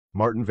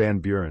Martin Van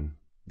Buren,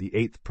 the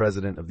 8th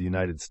President of the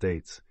United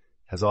States,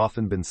 has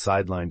often been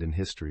sidelined in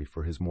history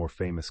for his more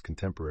famous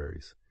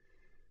contemporaries.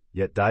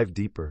 Yet dive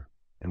deeper,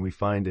 and we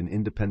find an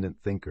independent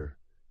thinker,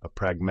 a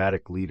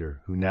pragmatic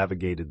leader who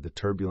navigated the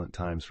turbulent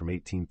times from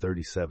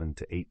 1837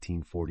 to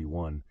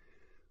 1841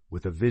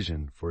 with a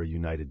vision for a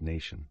united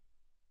nation.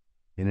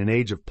 In an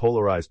age of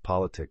polarized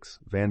politics,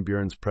 Van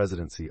Buren's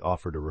presidency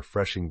offered a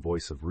refreshing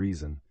voice of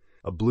reason,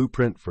 a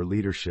blueprint for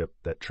leadership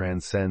that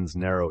transcends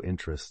narrow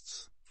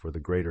interests for the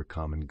greater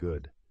common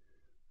good.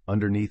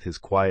 Underneath his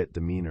quiet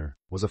demeanor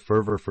was a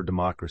fervor for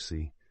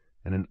democracy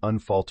and an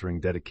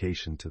unfaltering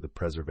dedication to the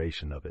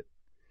preservation of it.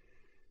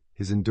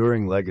 His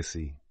enduring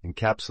legacy,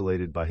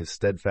 encapsulated by his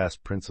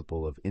steadfast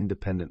principle of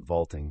independent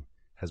vaulting,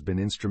 has been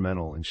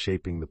instrumental in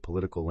shaping the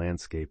political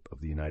landscape of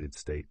the United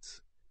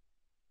States.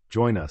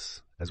 Join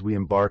us as we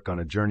embark on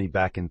a journey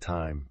back in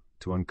time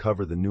to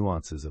uncover the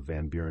nuances of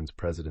Van Buren's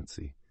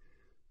presidency,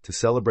 to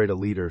celebrate a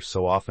leader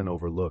so often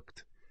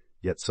overlooked,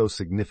 yet so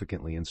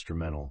significantly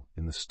instrumental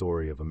in the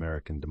story of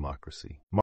American democracy.